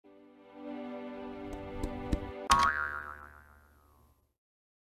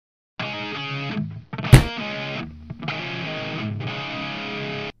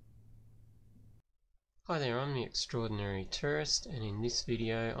the Extraordinary Tourist, and in this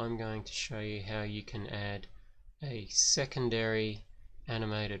video I'm going to show you how you can add a secondary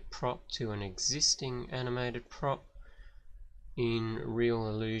animated prop to an existing animated prop in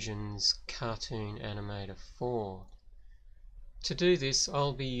Reallusion's Cartoon Animator 4. To do this,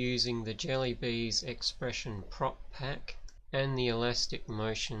 I'll be using the Jelly Bees Expression Prop Pack and the Elastic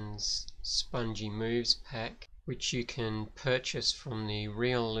Motions Spongy Moves Pack, which you can purchase from the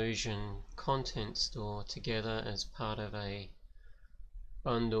Reallusion content store together as part of a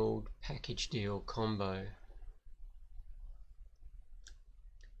bundled package deal combo.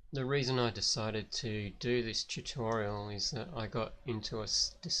 The reason I decided to do this tutorial is that I got into a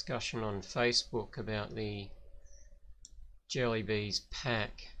discussion on Facebook about the Jelly Bees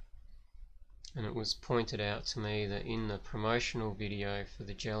pack, and it was pointed out to me that in the promotional video for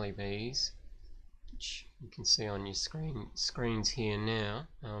the Jelly Bees, which you can see on your screens here now,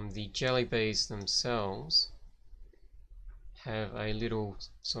 the Jelly Bees themselves have a little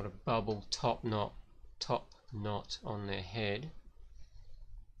sort of bubble top knot on their head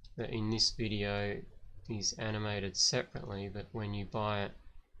that in this video is animated separately, but when you buy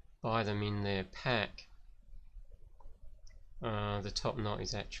them in their pack, the top knot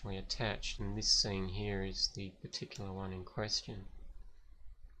is actually attached, and this scene here is the particular one in question.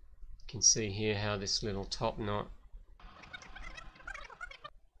 You can see here how this little top knot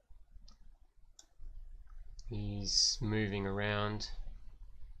is moving around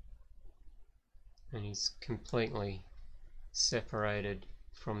and is completely separated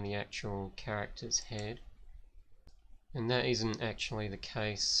from the actual character's head, and that isn't actually the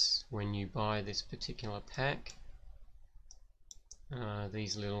case when you buy this particular pack.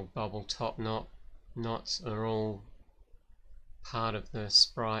 These little bubble top knots are all part of the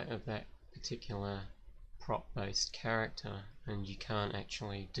sprite of that particular prop based character, and you can't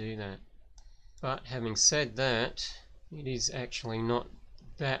actually do that. But having said that, it is actually not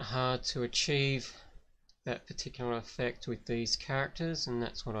that hard to achieve that particular effect with these characters, and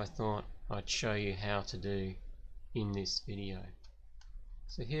that's what I thought I'd show you how to do in this video.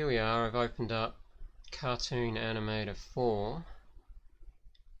 So here we are. I've opened up Cartoon Animator 4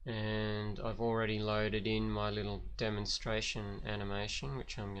 and I've already loaded in my little demonstration animation,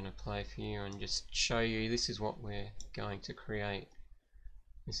 which I'm going to play for you and just show you this is what we're going to create.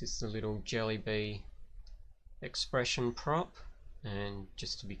 This is the little Jelly Bee expression prop, and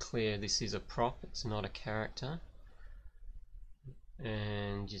just to be clear, this is a prop, it's not a character.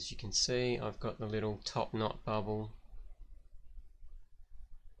 And as you can see, I've got the little top knot bubble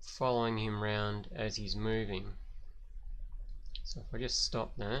following him round as he's moving. So if I just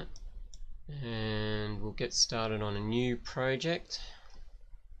stop that, and we'll get started on a new project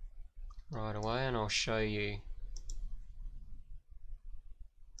right away, and I'll show you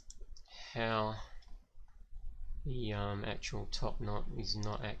how the actual top knot is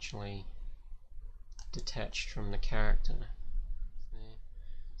not actually detached from the character.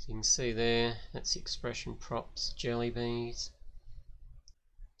 So you can see there, that's the expression props Jelly Bees.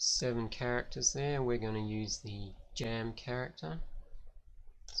 7 characters there. We're going to use the Jam character,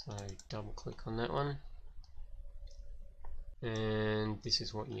 so double click on that one, and this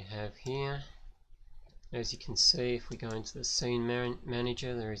is what you have here. As you can see, if we go into the scene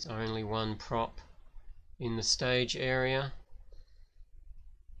manager, there is only one prop in the stage area,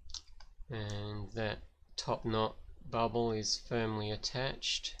 and that top knot bubble is firmly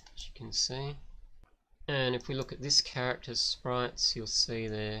attached, as you can see. And if we look at this character's sprites, you'll see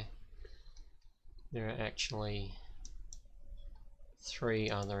there are actually 3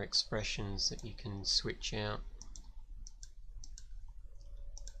 other expressions that you can switch out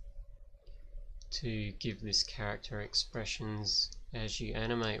to give this character expressions as you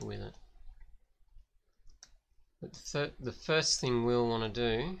animate with it. But the first thing we'll want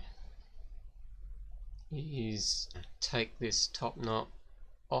to do is take this top knot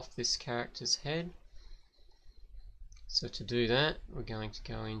off this character's head. So to do that, we're going to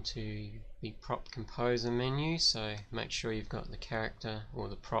go into the Prop Composer menu, so make sure you've got the character or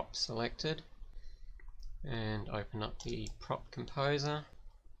the prop selected, and open up the Prop Composer.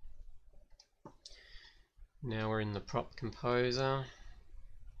 Now we're in the Prop Composer,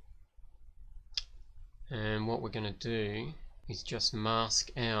 and what we're going to do is just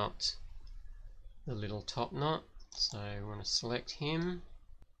mask out the little top knot. So we want to select him,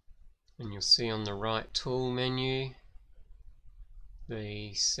 and you'll see on the right tool menu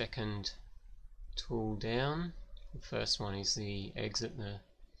the second tool down. The first one is the exit the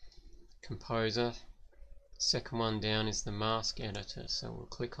composer, second one down is the mask editor, so we'll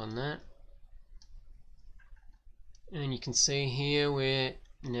click on that, and you can see here we're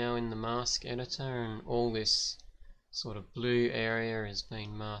now in the mask editor, and all this sort of blue area has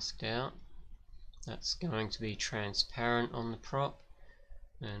been masked out. That's going to be transparent on the prop,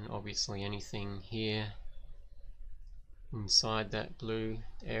 and obviously anything here inside that blue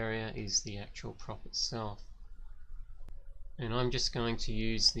area is the actual prop itself. And I'm just going to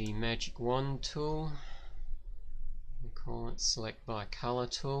use the magic wand tool, we call it select by color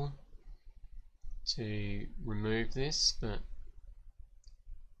tool, to remove this.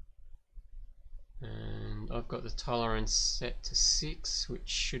 And I've got the tolerance set to 6, which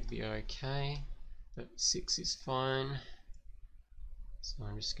should be okay, but 6 is fine. So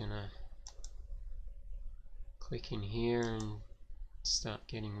I'm just gonna click in here and start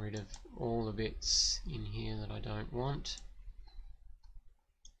getting rid of all the bits in here that I don't want.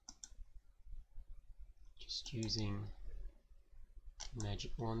 Just using the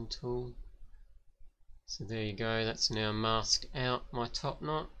magic wand tool. So there you go, that's now masked out my top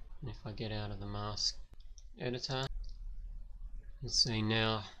knot. And if I get out of the mask editor, you'll see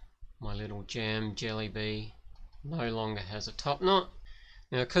now my little jam jelly bee no longer has a top knot.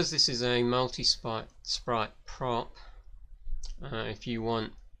 Now, because this is a multi-sprite prop, if you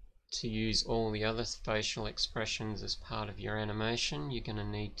want to use all the other facial expressions as part of your animation, you're going to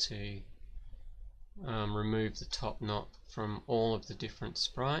need to remove the top knot from all of the different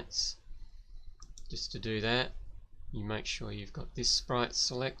sprites. Just to do that, you make sure you've got this sprite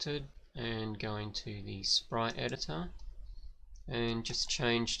selected and go into the sprite editor and just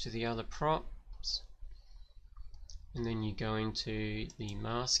change to the other props, and then you go into the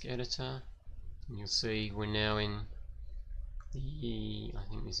mask editor and you'll see we're now in the, I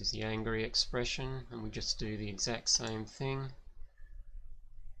think this is the angry expression, and we just do the exact same thing.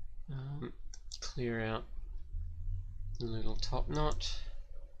 Clear out the little top knot.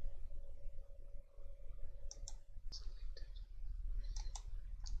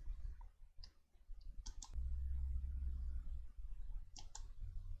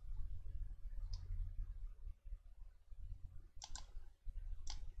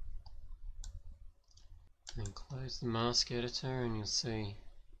 Then close the mask editor and you'll see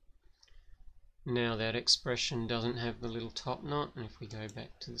now that expression doesn't have the little top knot. And if we go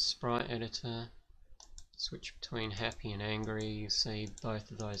back to the sprite editor, switch between happy and angry, you see both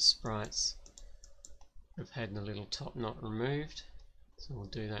of those sprites have had the little top knot removed. So we'll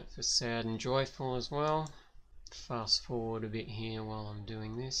do that for sad and joyful as well. Fast forward a bit here while I'm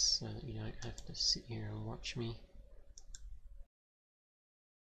doing this so that you don't have to sit here and watch me.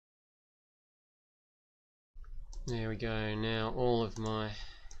 There we go, now all of my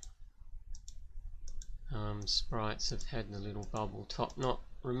sprites have had the little bubble top knot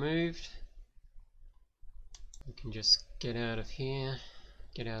removed. We can just get out of here,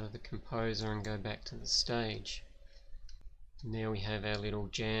 get out of the composer and go back to the stage. And there we have our little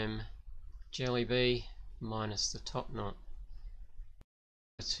jam jelly bee minus the top knot.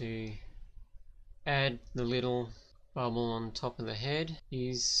 To add the little bubble on top of the head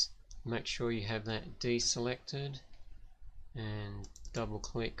is make sure you have that deselected and double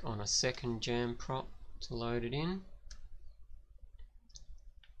click on a second jam prop to load it in.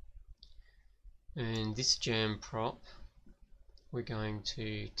 And this jam prop we're going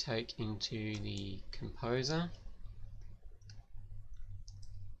to take into the composer,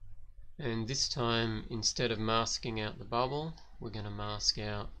 and this time instead of masking out the bubble, we're going to mask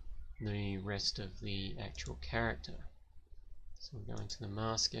out the rest of the actual character. So we're going to the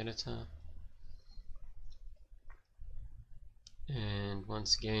mask editor, and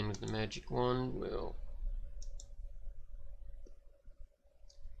once again with the magic wand we'll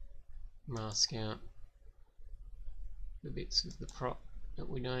mask out the bits of the prop that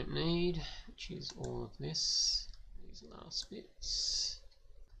we don't need, which is all of this, these last bits.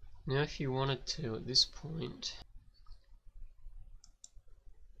 Now if you wanted to at this point,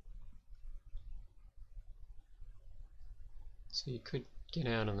 so you could get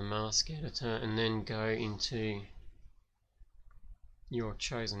out of the mask editor and then go into your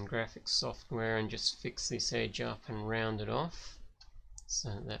chosen graphics software and just fix this edge up and round it off so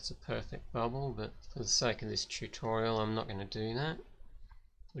that's a perfect bubble, but for the sake of this tutorial I'm not going to do that.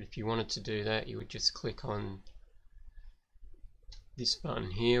 But if you wanted to do that, you would just click on this button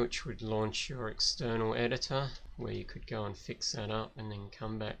here, which would launch your external editor where you could go and fix that up and then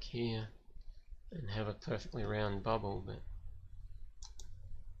come back here and have a perfectly round bubble. But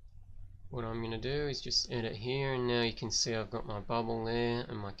what I'm going to do is just edit here, and now you can see I've got my bubble there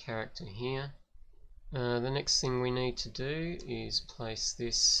and my character here. The next thing we need to do is place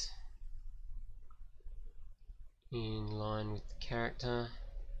this in line with the character.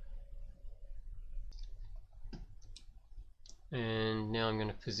 And now I'm going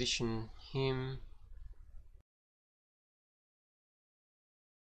to position him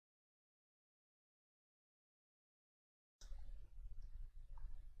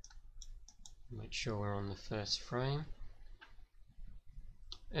make sure we're on the first frame.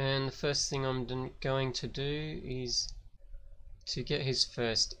 And the first thing I'm going to do is to get his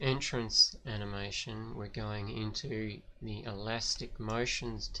first entrance animation. We're going into the Elastic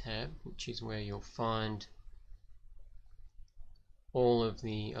Motions tab, which is where you'll find all of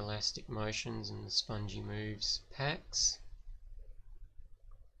the Elastic Motions and the Spongy Moves packs.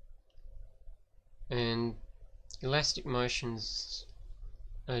 And Elastic Motions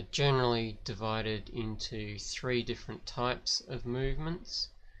are generally divided into 3 different types of movements.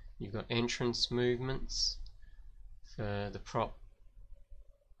 You've got entrance movements for the prop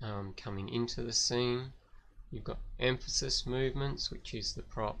coming into the scene. You've got emphasis movements, which is the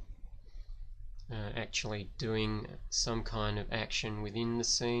prop actually doing some kind of action within the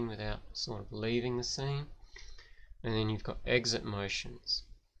scene without sort of leaving the scene. And then you've got exit motions.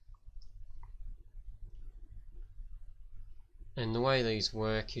 And the way these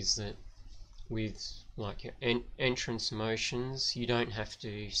work is that with like your entrance motions, you don't have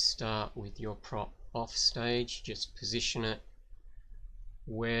to start with your prop off stage, just position it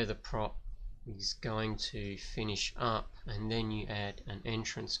where the prop is going to finish up, and then you add an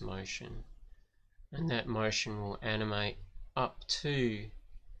entrance motion, and that motion will animate up to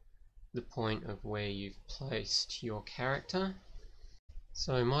the point of where you've placed your character.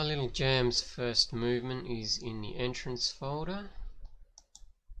 So my little jam's first movement is in the entrance folder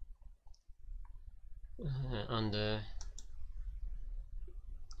under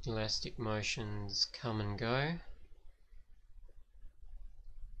Elastic Motions Come and Go,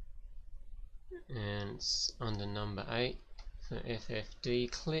 and it's under number 8 for FFD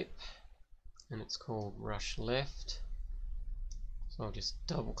clip, and it's called Rush Left. So I'll just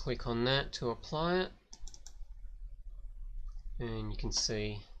double click on that to apply it, and you can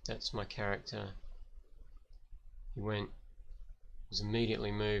see that's my character. He was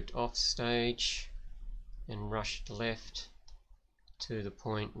immediately moved off stage and rushed left to the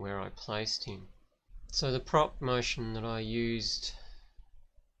point where I placed him. So the prop motion that I used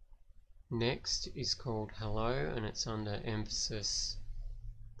next is called Hello, and it's under Emphasis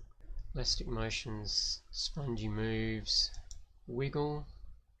Elastic Motions Spongy Moves Wiggle.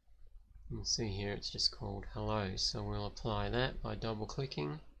 You can see here it's just called Hello, so we'll apply that by double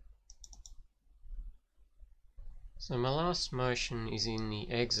clicking. So my last motion is in the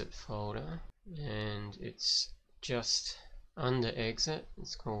exit folder, and it's just under exit.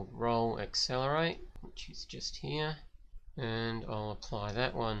 It's called Roll Accelerate, which is just here, and I'll apply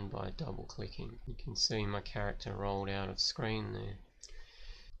that one by double clicking. You can see my character rolled out of screen there.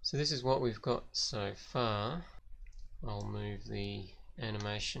 So this is what we've got so far. I'll move the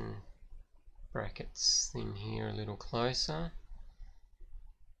animation brackets thing here a little closer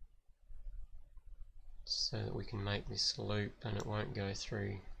so that we can make this loop and it won't go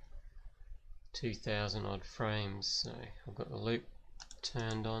through 2,000 odd frames. So I've got the loop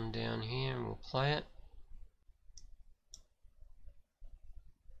turned on down here, and we'll play it.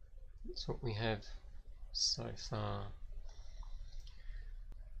 That's what we have so far.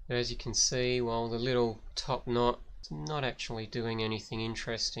 As you can see, while the little top knot is not actually doing anything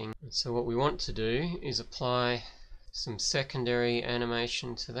interesting, so what we want to do is apply some secondary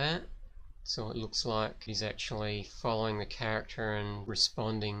animation to that, so it looks like he's actually following the character and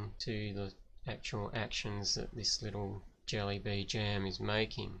responding to the actual actions that this little jelly bee jam is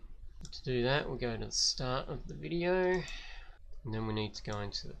making. To do that, we'll go to the start of the video, and then we need to go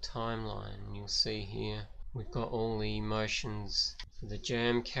into the timeline, and you'll see here we've got all the motions for the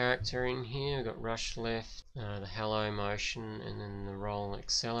jam character in here. We've got Rush Left, the Hello motion, and then the Roll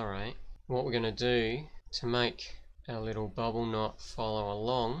Accelerate. What we're going to do to make our little bubble knot follow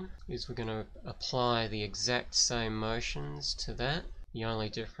along is we're going to apply the exact same motions to that. The only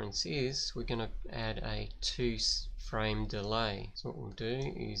difference is we're going to add a 2-frame delay. So what we'll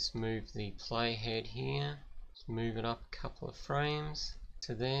do is move the playhead here, just move it up a couple of frames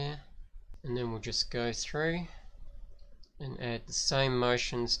to there, and then we'll just go through and add the same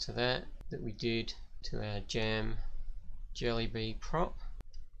motions to that we did to our jam jelly bee prop.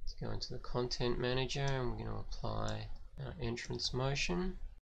 Let's go into the content manager, and we're going to apply our entrance motion.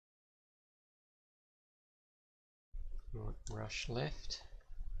 We'll rush left,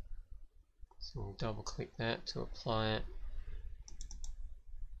 so we'll double click that to apply it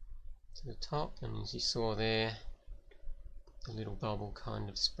to the top, and as you saw there, the little bubble kind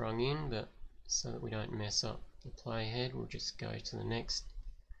of sprung in, but so that we don't mess up the playhead, we'll just go to the next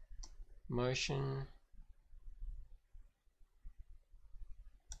motion,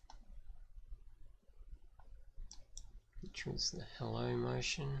 which was the hello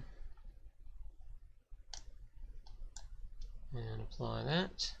motion, and apply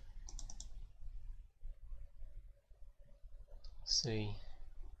that. See,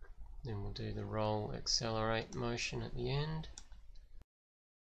 then we'll do the roll accelerate motion at the end.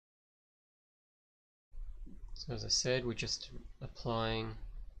 So as I said, we're just applying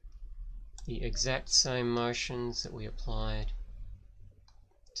the exact same motions that we applied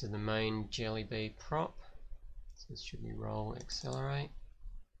to the main jelly bee prop. So this should be roll accelerate,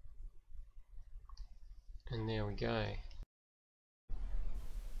 and there we go.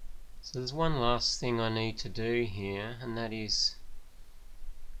 So there's one last thing I need to do here, and that is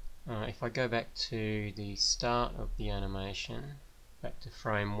if I go back to the start of the animation, back to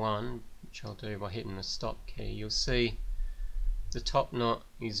frame 1, which I'll do by hitting the stop key, you'll see the top knot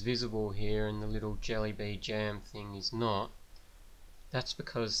is visible here and the little jelly bee jam thing is not. That's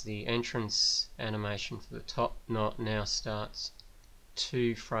because the entrance animation for the top knot now starts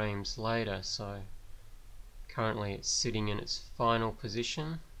 2 frames later, so currently it's sitting in its final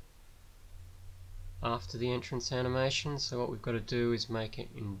position after the entrance animation. So what we've got to do is make it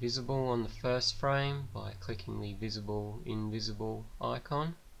invisible on the first frame by clicking the visible invisible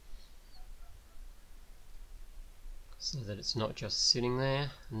icon, so that it's not just sitting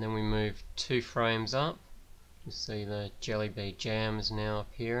there. And then we move 2 frames up, you see the jelly bee jam is now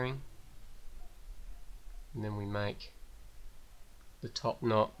appearing, and then we make the top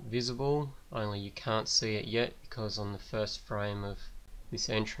knot visible, only you can't see it yet because on the first frame of this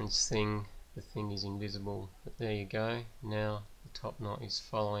entrance thing the thing is invisible. But there you go, now the top knot is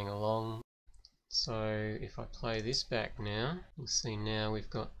following along. So if I play this back now, you'll see now we've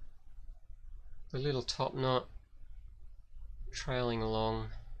got the little top knot trailing along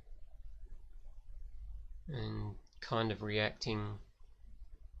and kind of reacting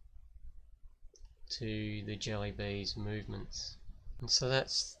to the jelly bee's movements. And so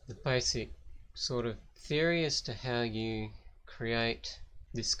that's the basic sort of theory as to how you create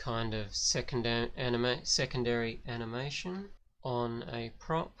this kind of secondary animation on a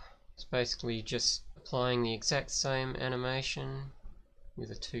prop. It's basically just applying the exact same animation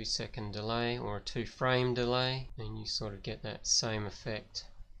with a 2-second delay or a 2-frame delay, and you sort of get that same effect.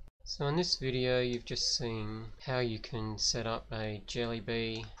 So in this video you've just seen how you can set up a jelly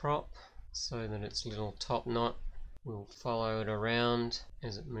bee prop so that its little top knot will follow it around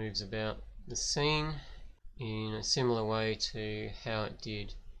as it moves about the scene, in a similar way to how it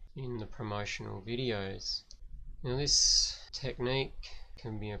did in the promotional videos. Now this technique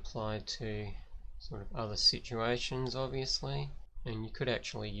can be applied to sort of other situations obviously, and you could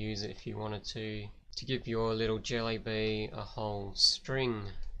actually use it if you wanted to give your little jelly bee a whole string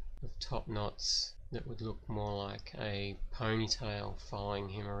of top knots that would look more like a ponytail following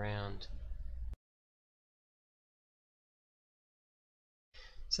him around.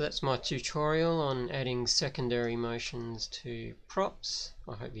 So that's my tutorial on adding secondary motions to props.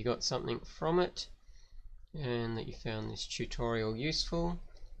 I hope you got something from it and that you found this tutorial useful.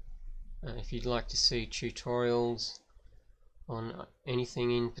 If you'd like to see tutorials on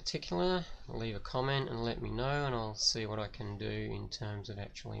anything in particular, leave a comment and let me know, and I'll see what I can do in terms of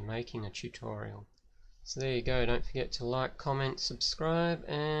actually making a tutorial. So there you go, don't forget to like, comment, subscribe,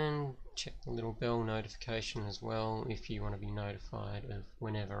 and check the little bell notification as well if you want to be notified of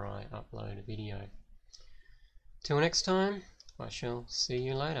whenever I upload a video. Till next time, I shall see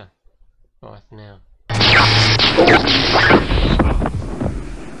you later. Bye for now.